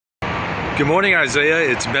Good morning, Isaiah.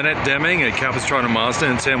 It's Bennett Deming at Capistrano Mazda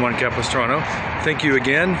in San Juan Capistrano. Thank you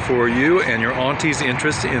again for you and your auntie's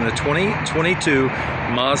interest in the 2022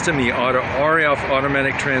 Mazda Miata RF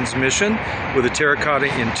automatic transmission with a terracotta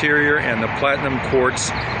interior and the platinum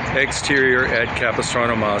quartz exterior at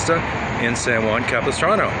Capistrano Mazda in San Juan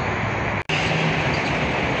Capistrano.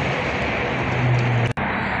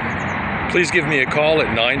 Please give me a call at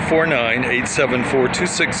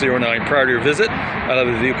 949-874-2609 prior to your visit. I'll have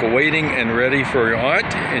the vehicle waiting and ready for your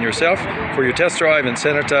aunt and yourself for your test drive and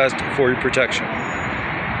sanitized for your protection.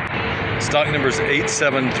 Stock number is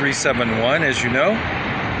 87371, as you know.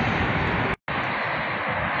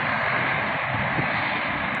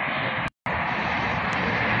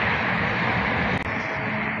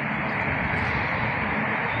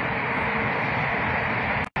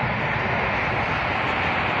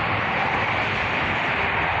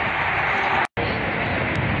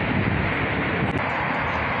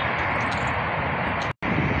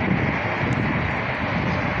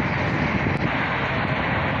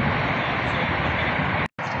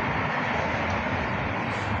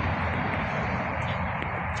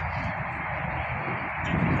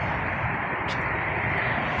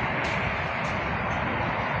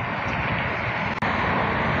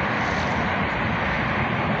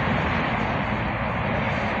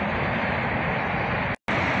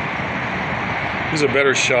 Here's a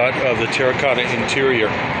better shot of the terracotta interior.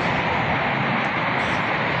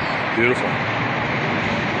 Beautiful.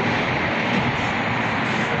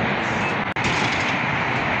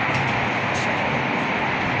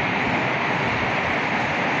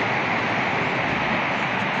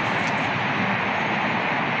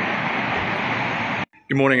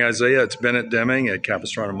 Good morning, Isaiah. It's Bennett Deming at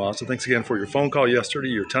Capistrano Mazda. Thanks again for your phone call yesterday,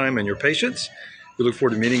 your time, and your patience. We look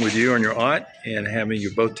forward to meeting with you and your aunt and having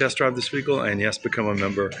you both test drive this vehicle and, yes, become a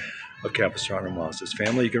member of Capistrano Mazda's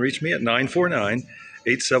family. You can reach me at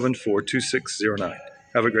 949-874-2609.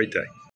 Have a great day.